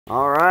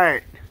All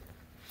right,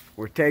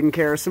 we're taking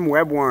care of some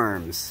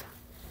webworms.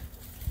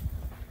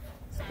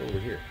 Let's go over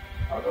here.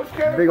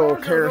 Big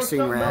old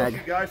kerosene rag. You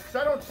guys,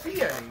 I don't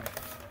see any.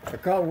 They're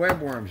called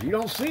webworms. You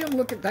don't see them.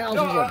 Look at thousands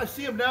of them. I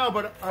see them now,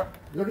 but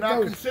they're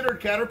not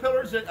considered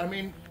caterpillars. I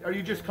mean, are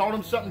you just calling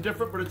them something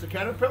different, but it's a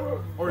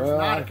caterpillar, or it's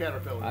not a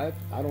caterpillar?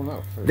 I don't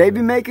know. They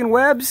be making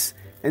webs,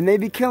 and they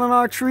be killing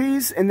our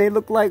trees, and they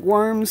look like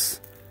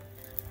worms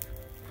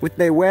with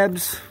their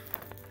webs.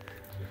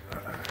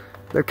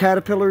 They're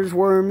caterpillars,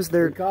 worms.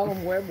 We call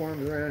them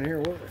webworms around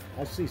here.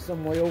 I see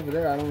some way over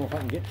there. I don't know if I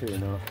can get to or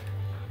not.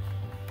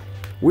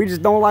 We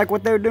just don't like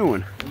what they're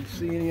doing. You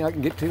see any I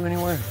can get to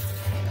anywhere?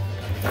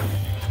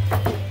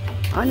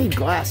 I need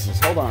glasses.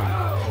 Hold on.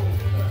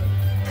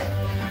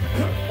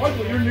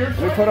 Michael, you're nearsighted?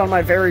 Let me put on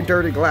my very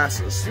dirty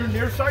glasses. You're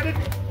nearsighted?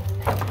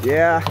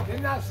 Yeah.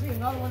 Didn't I see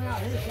another one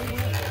out here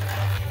somewhere?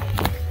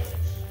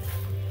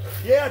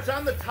 Yeah, it's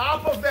on the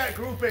top of that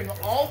grouping,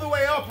 all the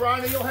way up,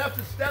 Ronnie. You'll have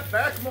to step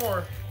back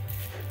more.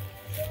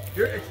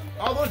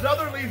 All those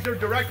other leaves are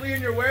directly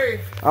in your way.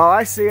 Oh,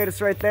 I see it.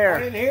 It's right there.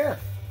 Right in here.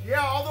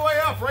 Yeah, all the way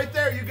up, right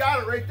there. You got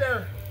it, right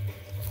there.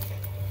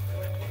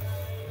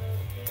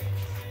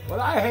 What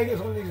I hate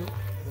is when these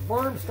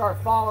worms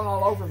start falling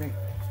all over me.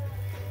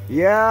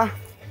 Yeah.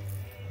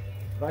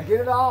 If I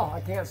get it all,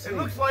 I can't see. It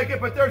looks like it,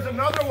 but there's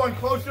another one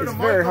closer to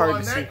Michael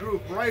on that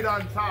group, right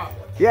on top.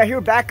 Yeah, here,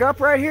 back up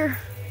right here.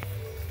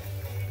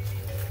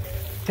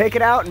 Take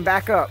it out and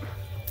back up.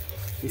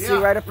 You see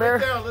right up there?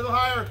 Right there, a little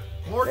higher.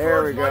 More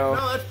there towards we go.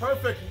 Mike. No, that's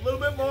perfect. A little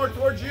bit more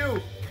towards you.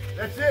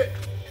 That's it.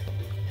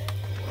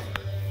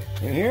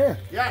 In here?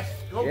 Yes.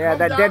 Yeah,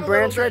 that dead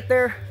branch right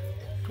there.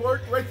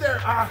 Right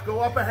there. Go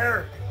up a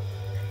hair.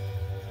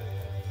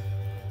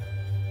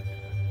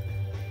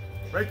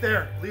 Right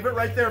there. Leave it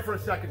right there for a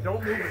second.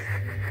 Don't move it.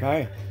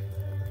 Okay.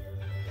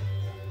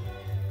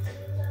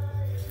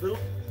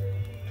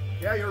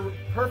 Yeah, you're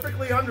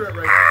perfectly under it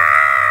right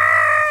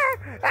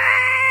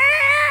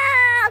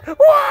there.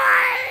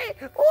 Why?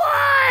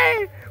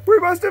 Why? We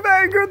must have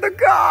angered the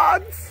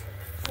gods.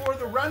 For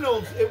the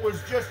Reynolds, it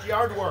was just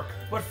yard work.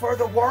 But for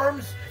the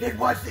worms, it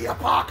was the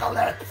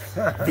apocalypse.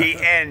 The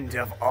end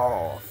of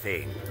all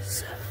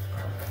things.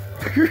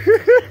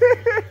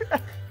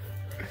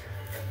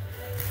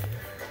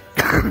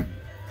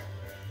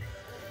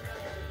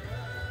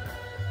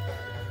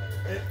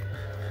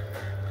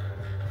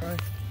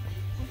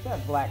 What's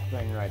that black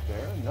thing right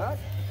there? A nut?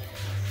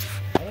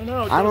 I don't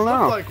know. It I don't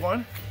know. Look like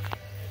one.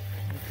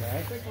 Okay,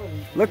 I think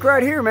look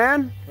right here,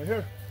 man. Right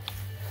here.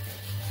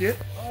 See it?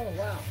 Oh,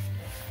 wow.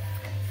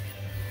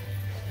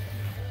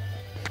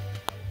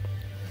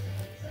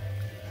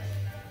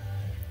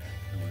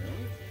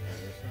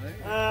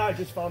 I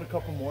just found a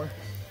couple more.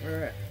 All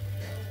right.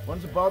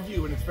 One's above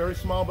you, and it's very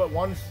small, but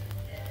one's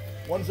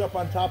up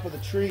on top of the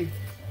tree.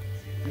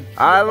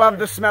 I love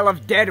the smell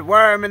of dead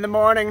worm in the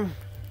morning.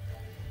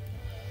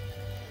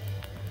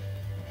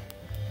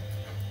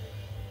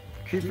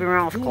 Keep your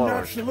mouth closed. Do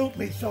not salute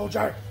me,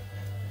 soldier.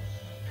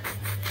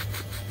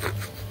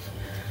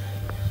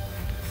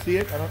 See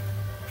it? I don't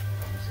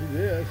see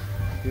this.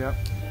 Yep.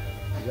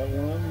 Is that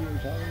one you were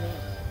talking about?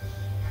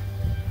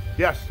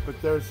 Yes, but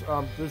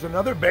there's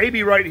another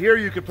baby right here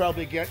you could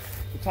probably get.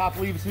 The top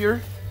leaves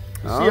here.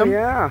 You see him?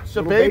 Yeah. It's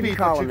a baby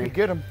that you could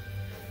get him.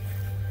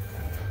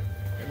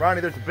 And Ronnie,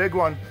 there's a big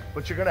one,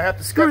 but you're gonna have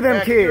to screw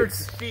them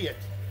kids to see it.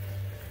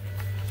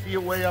 See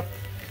it way up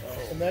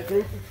in that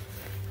group.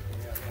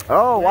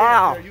 Oh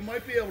wow! You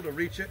might be able to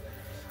reach it.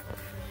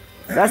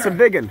 That's a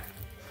big one.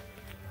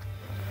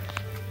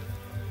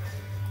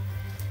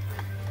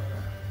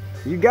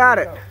 You got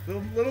it. A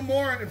little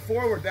more and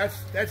forward.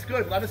 That's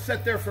good. Let it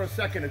sit there for a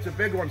second. It's a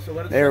big one, so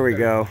let it sit there. There we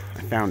go.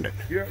 I found it.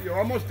 You're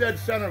almost dead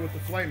center with the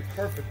flames.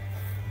 Perfect.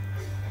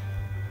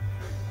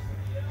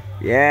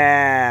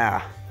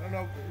 Yeah. I don't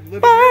know.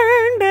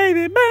 Burn,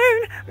 baby,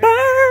 burn.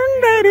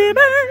 Burn, baby,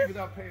 burn.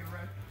 Without paying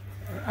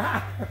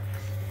rent.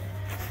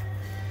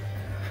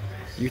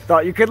 You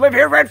thought you could live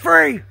here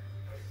rent-free?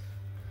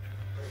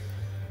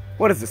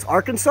 What is this,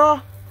 Arkansas?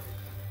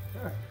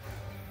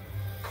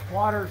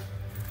 Waters.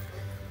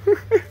 Am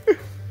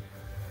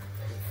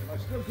I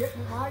still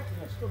getting it, Mike?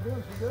 Am I still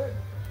doing some good?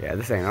 Yeah,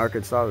 this ain't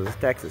Arkansas, this is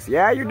Texas.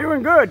 Yeah, you're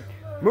doing good.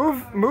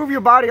 Move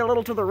your body a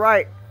little to the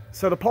right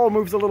so the pole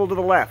moves a little to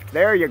the left.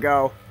 There you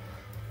go.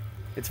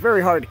 It's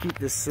very hard to keep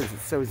this since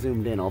it's so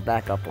zoomed in. I'll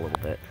back up a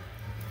little bit.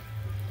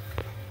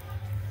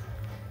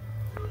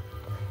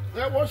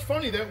 That was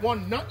funny, that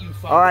one nut you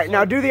found. All right,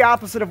 now do the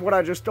opposite of what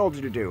I just told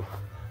you to do.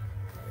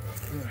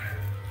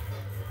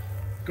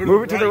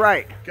 Move it to the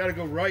right. Gotta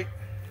go right.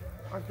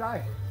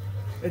 Okay.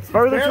 It's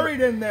further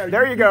buried in there.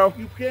 There you go.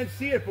 You can't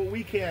see it, but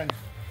we can.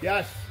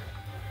 Yes.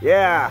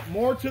 Yeah.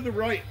 More to the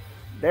right.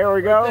 There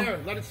we go. Right there.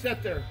 Let it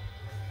sit there.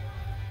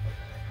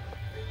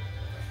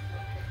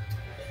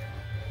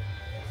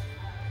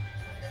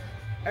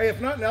 Hey,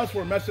 if nothing else,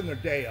 we're messing their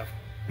day up.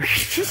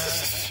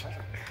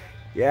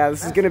 Yeah,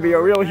 this is going to be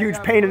a real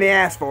huge pain in the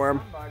ass for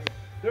them.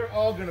 They're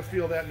all going to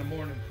feel that in the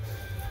morning.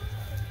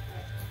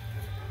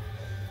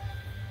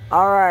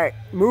 All right,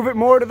 move it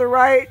more to the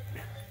right.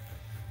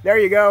 There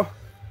you go.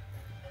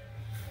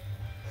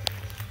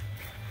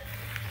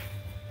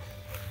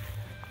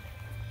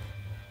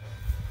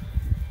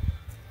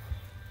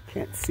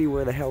 Can't see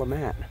where the hell I'm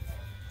at.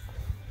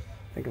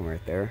 I think I'm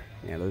right there.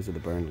 Yeah, those are the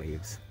burned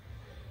leaves.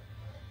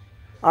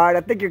 Alright,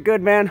 I think you're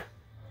good, man.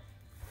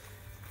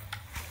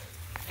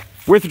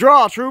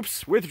 Withdraw,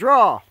 troops.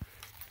 Withdraw.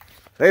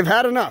 They've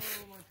had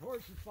enough. Oh, my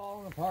torch is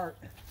falling apart.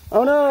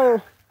 Oh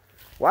no.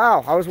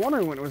 Wow, I was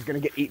wondering when it was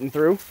going to get eaten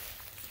through.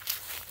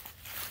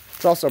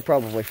 It's also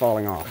probably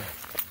falling off.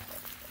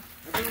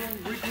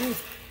 Everyone regroup.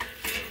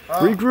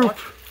 Regroup.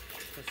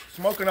 It's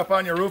smoking up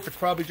on your roof. It's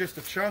probably just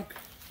a chunk.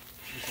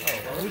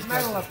 There's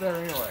metal up there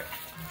anyway.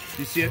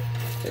 Do you see it?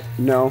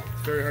 No.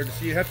 It's very hard to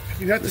see. You have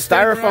to The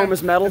styrofoam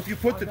is metal. If you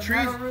put the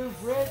trees,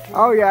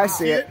 Oh yeah, I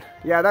see it.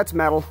 Yeah, that's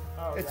metal.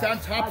 it's on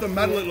top of the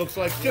metal, it looks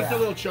like. Just a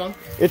little chunk.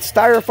 It's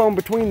styrofoam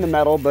between the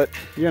metal, but,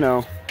 you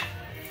know.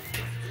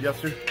 Yes,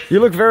 sir. You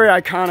look very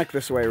iconic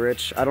this way,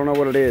 Rich. I don't know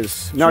what it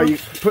is. No, you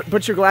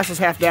put your glasses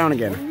half down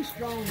again. You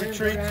strong men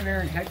go down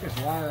there and take this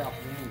wire off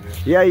the end of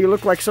it. Yeah, you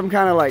look like some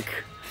kind of like...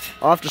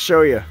 I'll have to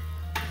show you.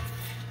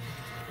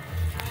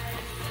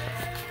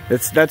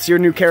 That's your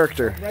new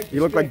character.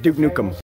 You look like Duke Nukem.